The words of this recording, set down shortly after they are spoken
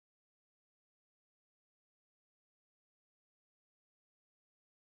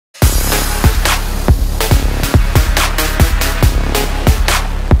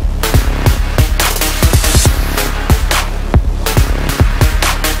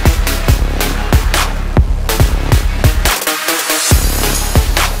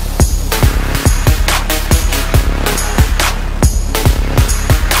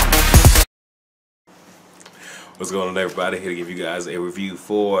on, everybody? Here to give you guys a review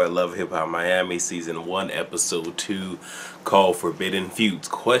for Love Hip Hop Miami Season 1 Episode 2 called Forbidden Feuds.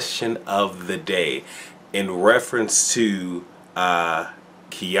 Question of the day. In reference to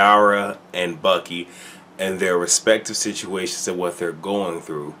Kiara and Bucky and their respective situations and what they're going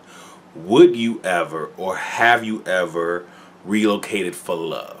through, would you ever or have you ever relocated for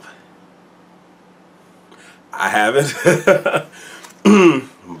love? I haven't.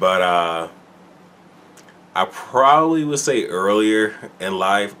 But I probably would say earlier in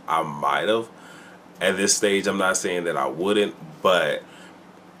life I might have. At this stage, I'm not saying that I wouldn't, but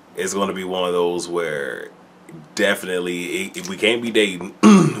it's going to be one of those where definitely if we can't be dating,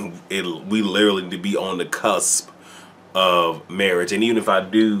 we literally need to be on the cusp of marriage. And even if I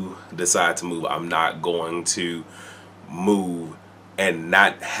do decide to move, I'm not going to move and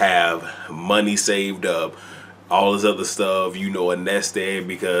not have money saved up, all this other stuff, you know, a nest egg,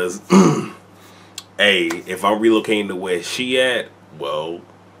 because hey, if I'm relocating to where she at, well,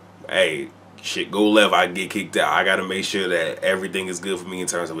 hey, shit go left, I get kicked out. I gotta make sure that everything is good for me in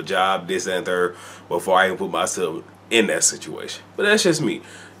terms of a job, this and third, before I even put myself in that situation. But that's just me.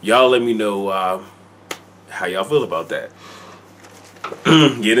 Y'all let me know how y'all feel about that.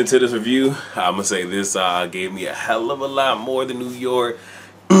 Get into this review. I'm gonna say this gave me a hell of a lot more than New York.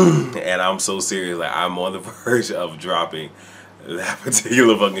 And I'm so serious, like I'm on the verge of dropping that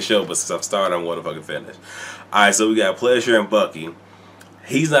particular fucking show, but since I've started, I want to fucking finish. Alright, so we got Pleasure and Bucky.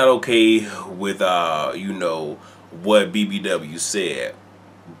 He's not okay with you know, what BBW said,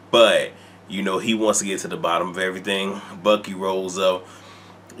 but you know, he wants to get to the bottom of everything. Bucky rolls up,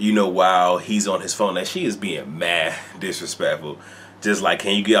 you know, while he's on his phone, and she is being mad disrespectful. Just like,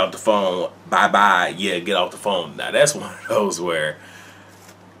 can you get off the phone? Bye bye. Yeah, get off the phone. Now that's one of those where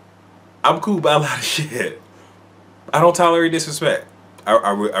I'm cool about a lot of shit. I don't tolerate disrespect.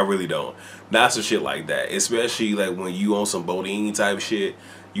 I really don't. Not some shit like that. Especially like when you on some Bodine type shit.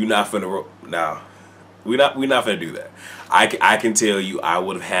 You not finna. Nah, we not finna do that. I can tell you I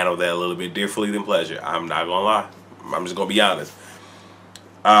would have handled that a little bit differently than Pleasure. I'm not gonna lie. I'm just gonna be honest.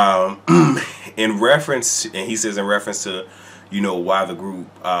 In reference, and he says in reference to, you know, why the group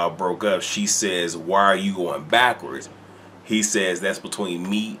broke up. She says, "Why are you going backwards?" He says, "That's between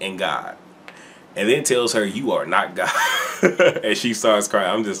me and God." And then tells her, "You are not God." And she starts crying.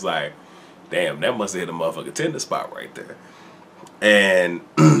 I'm just like, damn, that must have hit a motherfucking tender spot right there. And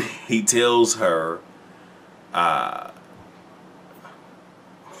he tells her, hold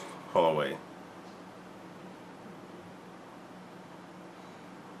on, wait.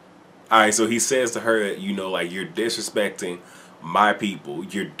 Alright, so he says to her that, you know, like, you're disrespecting my people.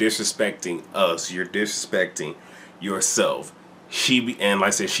 You're disrespecting us. You're disrespecting yourself. And like I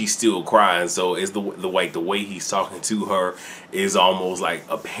said, she's still crying. So it's the way he's talking to her is almost like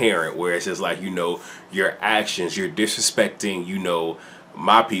a parent, where it's just like, you know, your actions, you're disrespecting, you know,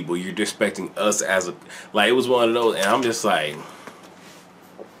 my people, you're disrespecting us as a, like, it was one of those. And I'm just like,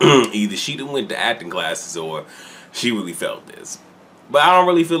 either she done went to acting classes or she really felt this, but I don't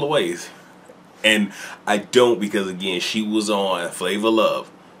really feel the ways. And I don't, because again, she was on Flavor Love,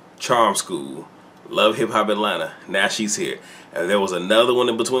 Charm School, Love Hip Hop Atlanta. Now she's here. And there was another one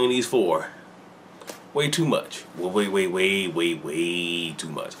in between these four. Way too much. Well, way too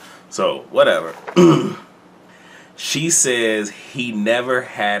much. So, whatever. She says he never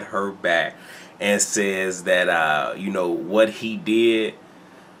had her back. And says that, you know, what he did.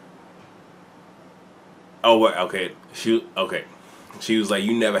 Oh, okay. She was like,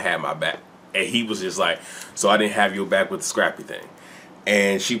 you never had my back. And he was just like, so I didn't have your back with the Scrappy thing.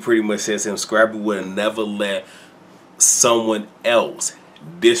 And she pretty much says to him, Scrappy would have never let someone else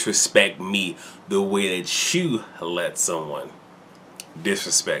disrespect me the way that you let someone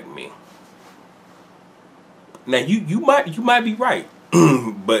disrespect me. Now you might be right,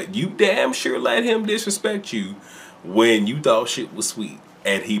 but you damn sure let him disrespect you when you thought shit was sweet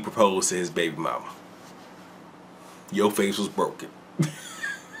and he proposed to his baby mama. Your face was broken.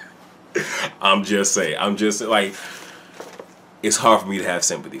 I'm just saying, like, it's hard for me to have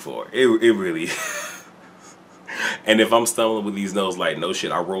sympathy for it. It really. And if I'm stumbling with these notes, like, no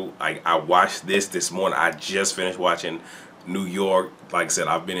shit, I watched this morning. I just finished watching New York. Like I said,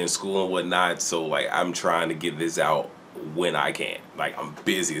 I've been in school and whatnot, so like I'm trying to get this out when I can. Like, I'm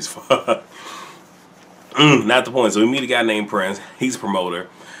busy as fuck. Not the point. So we meet a guy named Prince. He's a promoter.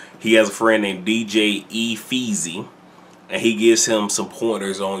 He has a friend named DJ E Feezy, and he gives him some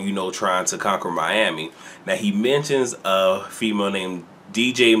pointers on, you know, trying to conquer Miami. Now he mentions a female named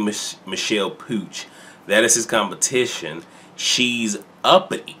DJ Michelle Pooch. That is his competition. She's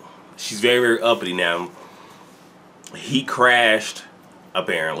uppity. She's very uppity. Now, he crashed,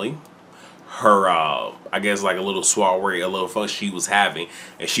 apparently, her, I guess like a little soiree, a little fun she was having,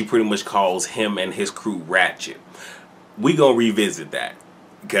 and she pretty much calls him and his crew ratchet. We gonna revisit that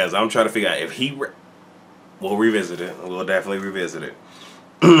because I'm trying to figure out if we'll revisit it. We'll definitely revisit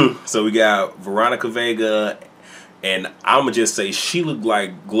it. So we got Veronica Vega, and I'm gonna just say she looked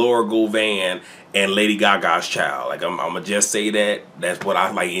like Gloria Govan and Lady Gaga's child. Like I'm gonna just say that. That's what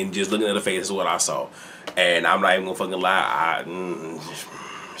I like. And just looking at her face is what I saw. And I'm not even gonna fucking lie.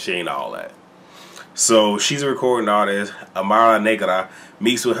 She ain't all that. So she's a recording artist. Amara Negra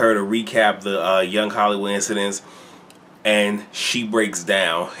meets with her to recap the Young Hollywood incidents, and she breaks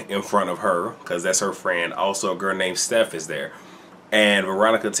down in front of her because that's her friend. Also, a girl named Steph is there, and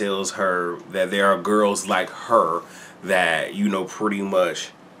Veronica tells her that there are girls like her that, you know, pretty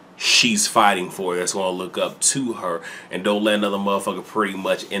much she's fighting for, that's gonna look up to her, and don't let another motherfucker pretty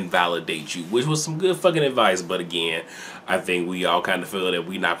much invalidate you, which was some good fucking advice. But again, I think we all kind of feel that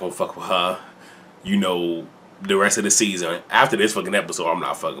we not gonna fuck with her, you know, the rest of the season. After this fucking episode, I'm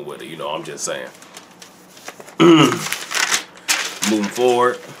not fucking with her, you know, I'm just saying. Moving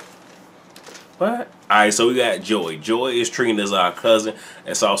forward. What? Alright, so we got Joy. Joy is Trina's cousin.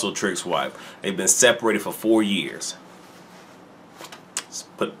 It's also Trick's wife. They've been separated for 4 years. Let's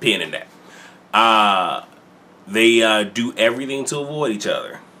put a pin in that. They do everything to avoid each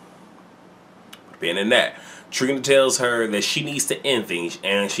other. Put a pin in that. Trina tells her that she needs to end things,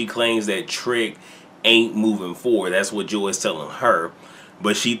 and she claims that Trick ain't moving forward. That's what Joy is telling her.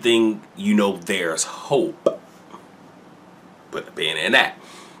 But she think, you know, there's hope. Put the pin in that.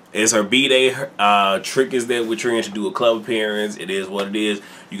 It's her B-Day. Trick is there with Trina to do a club appearance. It is what it is.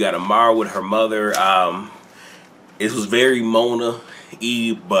 You got Amara with her mother. It was very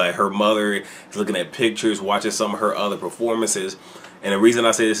Mona-y, but her mother is looking at pictures, watching some of her other performances. And the reason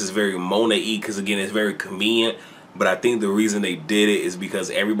I say this is very Mona-y, because again, it's very convenient. But I think the reason they did it is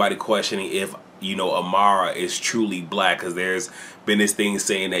because everybody questioning if, you know, Amara is truly black, because there's been this thing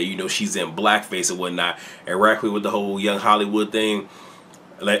saying that, you know, she's in blackface and whatnot. And right with the whole Young Hollywood thing,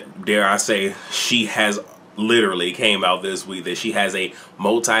 dare I say, she has literally came out this week that she has a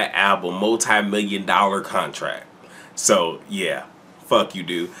multi-album, multi-million-dollar contract. So yeah, fuck you,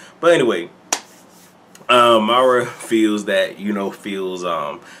 dude. But anyway, Mara feels that, you know,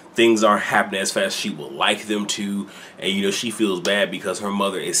 things aren't happening as fast as she would like them to, and you know, she feels bad because her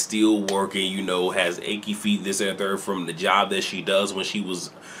mother is still working, you know, has achy feet, this and third, from the job that she does. When she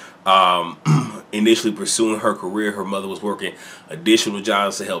was initially pursuing her career, her mother was working additional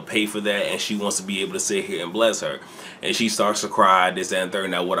jobs to help pay for that, and she wants to be able to sit here and bless her. And she starts to cry, this and third.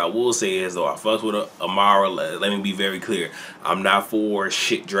 Now what I will say is, though I fucks with Amara, let me be very clear, I'm not for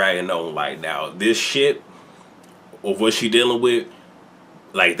shit dragging on. Like, now this shit of what she dealing with,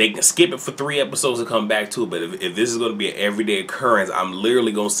 like, they can skip it for 3 episodes and come back to it. But if this is going to be an everyday occurrence, I'm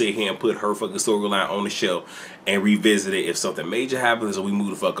literally going to sit here and put her fucking storyline on the shelf and revisit it if something major happens, or we move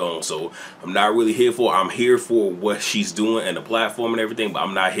the fuck on. So I'm not really here for, I'm here for what she's doing and the platform and everything, but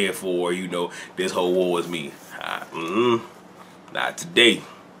I'm not here for, you know, this whole war is me. Not today.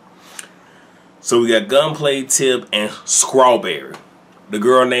 So we got Gunplay, Tip, and Strawberry. The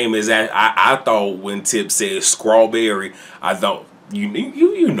girl name is, I thought when Tip said Strawberry, I thought, you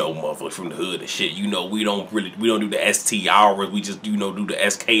know, motherfuckers from the hood and shit, you know, we don't do the ST hours, we just, you know, do the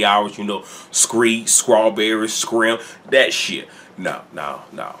SK hours, you know, Screed, Strawberry, Scrim, that shit. No.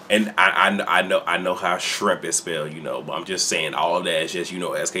 And I know how shrimp is spelled, you know, but I'm just saying all of that is just, you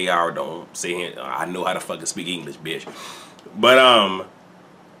know, SK hour, don't say it. I know how to fucking speak English, bitch. But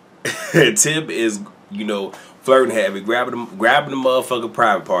Tip is, you know, flirting heavy, grabbing the motherfucking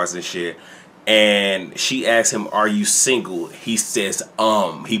private parts and shit. And she asks him, "Are you single?" He says,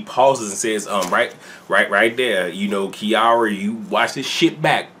 He pauses and says, right there. You know, Kiara, you watch this shit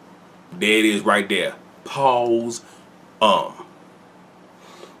back. There it is, right there. Pause. But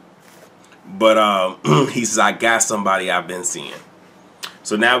he says, "I got somebody I've been seeing."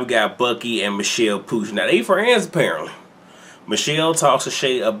 So now we got Bucky and Michelle Pooch. Now they friends apparently. Michelle talks to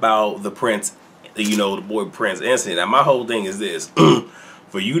Shay about the Prince, you know, the boy Prince incident. Now my whole thing is this.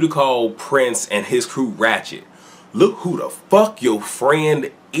 For you to call Prince and his crew ratchet, look who the fuck your friend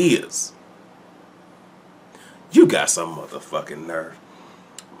is. You got some motherfucking nerve.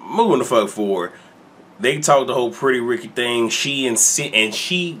 Moving the fuck forward, they talk the whole Pretty Ricky thing. She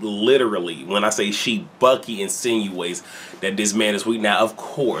literally, when I say she, Bucky insinuates that this man is weak. Now, of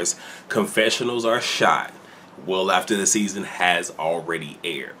course, confessionals are shot well after the season has already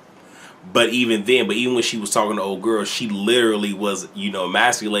aired. But even then, even when she was talking to old girl, she literally was, you know,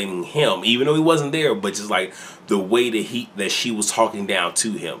 emasculating him, even though he wasn't there. But just like the way that she was talking down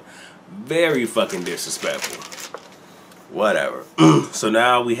to him, very fucking disrespectful. Whatever. So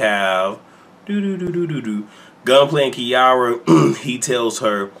now we have Gunplay and Kiara, he tells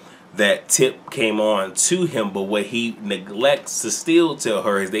her that Tip came on to him, but what he neglects to still tell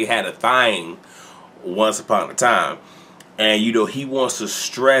her is they had a thing once upon a time. And, you know, he wants to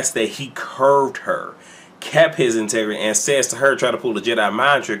stress that he curved her, kept his integrity, and says to her, try to pull the Jedi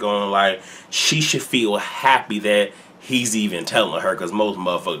mind trick on, like, she should feel happy that he's even telling her, because most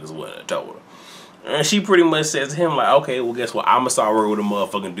motherfuckers wouldn't have told her. And she pretty much says to him, like, okay, well, guess what? I'm going to start working with a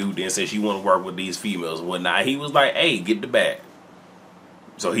motherfucking dude then, since you want to work with these females and whatnot. He was like, hey, get the bag.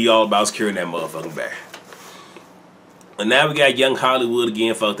 So he all about securing that motherfucking bag. And now we got young Hollywood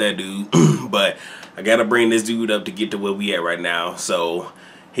again. Fuck that dude. But I got to bring this dude up to get to where we at right now. So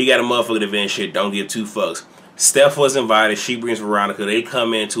he got a motherfucking event shit. Don't give two fucks. Steph was invited. She brings Veronica. They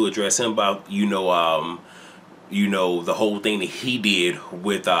come in to address him about, you know, the whole thing that he did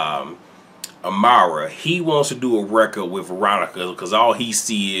with, Amara. He wants to do a record with Veronica because all he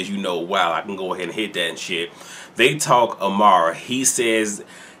sees is, you know, wow, I can go ahead and hit that and shit. They talk Amara. He says,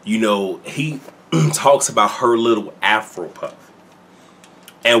 you know, he talks about her little afro puff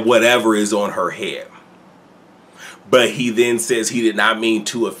and whatever is on her head. But he then says he did not mean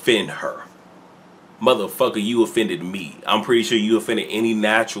to offend her. Motherfucker, you offended me. I'm pretty sure you offended any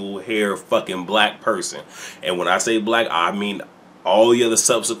natural hair fucking black person. And when I say black, I mean all the other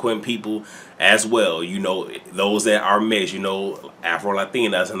subsequent people as well, you know, those that are mixed, you know,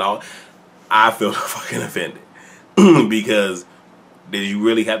 Afro-Latinas and all. I feel fucking offended. Because did you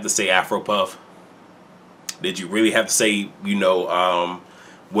really have to say Afro Puff? Did you really have to say, you know,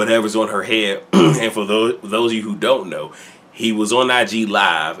 whatever's on her head? And for those of you who don't know, he was on IG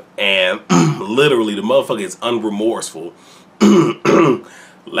Live and literally the motherfucker is unremorseful.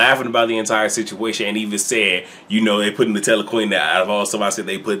 Laughing about the entire situation, and even said, you know, they put in the telequeen that out of all stuff I said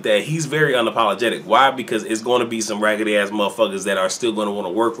they put that. He's very unapologetic. Why? Because it's going to be some raggedy ass motherfuckers that are still going to want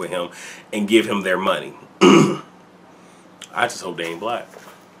to work with him and give him their money. I just hope they ain't black.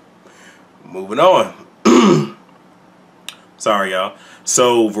 Moving on. Sorry, y'all.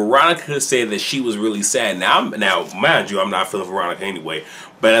 So Veronica said that she was really sad. Now, mind you, I'm not feeling Veronica anyway.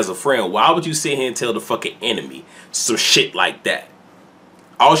 But as a friend, why would you sit here and tell the fucking enemy some shit like that?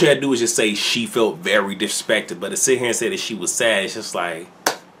 All she had to do was just say she felt very disrespected, but to sit here and say that she was sad, it's just like,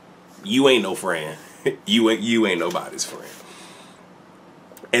 you ain't no friend. you ain't nobody's friend.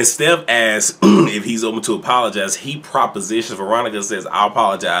 And Steph asks if he's open to apologize. He propositions. Veronica says, I'll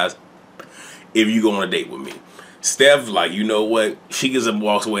apologize if you go on a date with me. Steph, like, you know what? She gets up and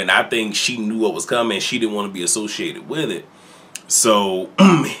walks away, and I think she knew what was coming. She didn't want to be associated with it. So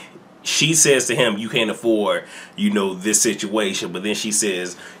she says to him, you can't afford, you know, this situation. But then she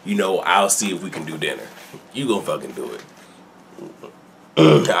says, you know, I'll see if we can do dinner. You gonna fucking do it.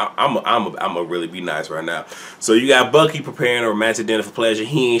 I'm gonna really be nice right now. So you got Bucky preparing a romantic dinner for Pleasure.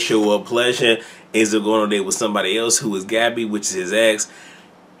 He ain't show up. Pleasure ends up going on a date with somebody else who is Gabby, which is his ex.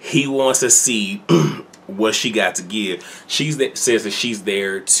 He wants to see what she got to give. She says that she's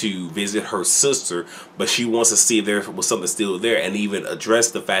there to visit her sister, but she wants to see if there was something still there and even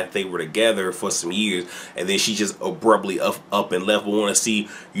address the fact that they were together for some years, and then she just abruptly up and left. But want to see,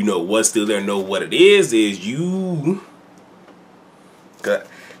 you know, what's still there. Know what it is you, cause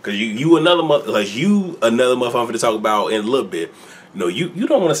you another motherfucker to talk about in a little bit. No, you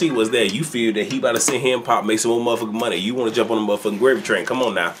don't want to see what's there. You feel that he about to sit here and pop, make some more motherfucking money. You want to jump on the motherfucking gravy train. Come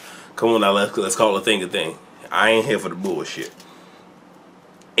on now. Come on now, let's call a thing a thing. I ain't here for the bullshit.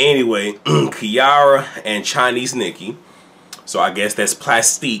 Anyway, Kiara and Chinese Nikki, so I guess that's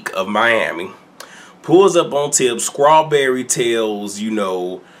Plastique of Miami, pulls up on Tip. Strawberry tells, you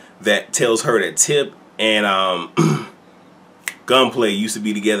know, tells her that Tip and Gunplay used to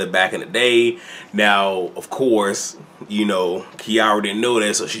be together back in the day. Now, of course, you know, Kiara didn't know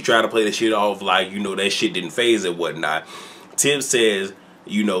that, so she tried to play the shit off like, you know, that shit didn't phase and whatnot. Tip says,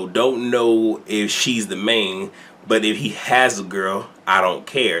 you know, don't know if she's the main, but if he has a girl, I don't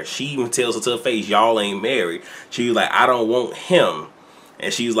care. She even tells her to her face, y'all ain't married. She was like, I don't want him.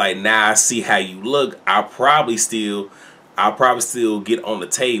 And she's like, nah, I see how you look. I'll probably still get on the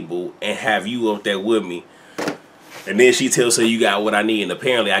table and have you up there with me. And then she tells her, you got what I need. And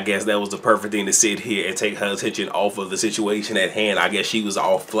apparently, I guess that was the perfect thing to sit here and take her attention off of the situation at hand. I guess she was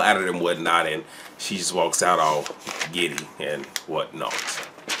all flattered and whatnot, and she just walks out all giddy and whatnot.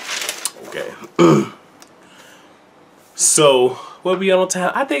 Okay. So, what we on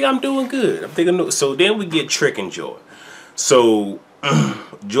time? I think I'm doing good. So then we get Trick and Joy. So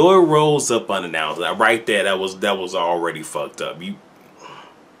Joy rolls up unannounced. Right there, that was already fucked up.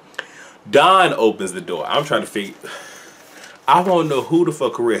 Don opens the door. I'm trying to figure. I want to know who the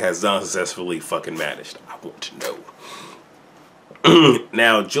fuck career has Don successfully fucking managed. I want to know.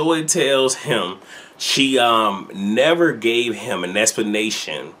 Now, Joy tells him she never gave him an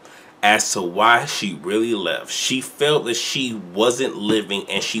explanation as to why she really left. She felt that she wasn't living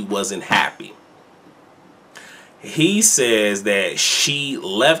and she wasn't happy. He says that she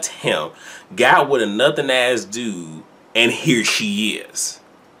left him, got with a nothing ass dude, and here she is.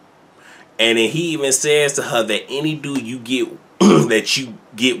 And then he even says to her that any dude you get that you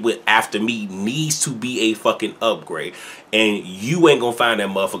get with after me needs to be a fucking upgrade, and you ain't gonna find that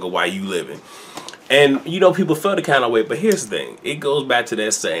motherfucker while you living. And you know, people feel the kind of way, but here's the thing, it goes back to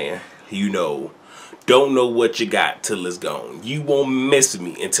that saying, you know, don't know what you got till it's gone. You won't miss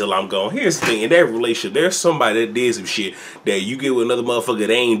me until I'm gone. Here's the thing, in that relationship, there's somebody that did some shit that you get with another motherfucker that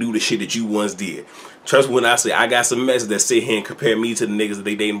ain't do the shit that you once did. Trust me when I say I got some messages that sit here and compare me to the niggas that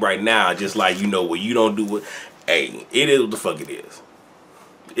they dating right now, just like, you know, what you don't do it. Hey, it is what the fuck it is.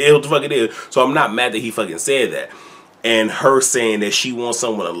 It is what the fuck it is. So I'm not mad that he fucking said that. And her saying that she wants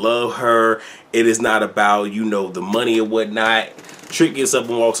someone to love her. It is not about, you know, the money or whatnot. Trick gets up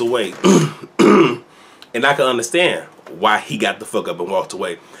and walks away. And I can understand why he got the fuck up and walked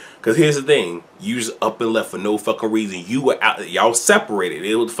away. Because here's the thing. You just up and left for no fucking reason. You were out. Y'all separated.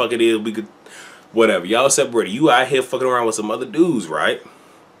 It was what the fuck it is. We could, whatever. Y'all separated. You out here fucking around with some other dudes, right?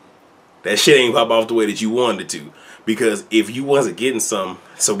 That shit ain't pop off the way that you wanted it to. Because if you wasn't getting some,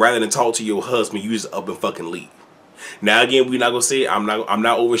 so rather than talk to your husband, you just up and fucking leave. Now again, we're not gonna say I'm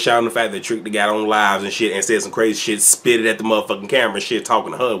not overshadowing the fact that Trick got on lives and shit and said some crazy shit, spit it at the motherfucking camera and shit,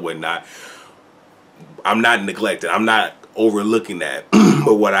 talking to her and whatnot. I'm not neglecting. I'm not overlooking that.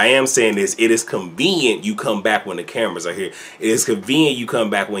 But what I am saying is, it is convenient you come back when the cameras are here. It is convenient you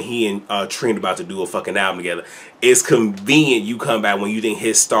come back when he and Trina about to do a fucking album together. It's convenient you come back when you think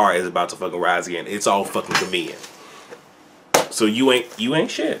his star is about to fucking rise again. It's all fucking convenient. So you ain't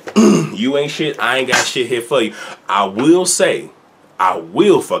shit. You ain't shit. I ain't got shit here for you. I will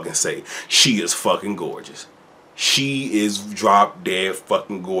fucking say, she is fucking gorgeous. She is drop dead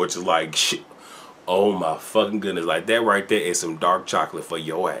fucking gorgeous. Like shit. Oh my fucking goodness. Like that right there is some dark chocolate for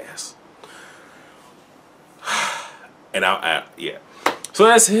your ass. And yeah. So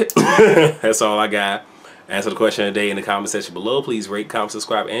that's it. That's all I got. Answer the question of the day in the comment section below. Please rate, comment,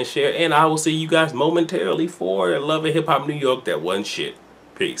 subscribe, and share. And I will see you guys momentarily for Love and Hip Hop New York. That one shit.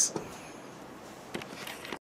 Peace.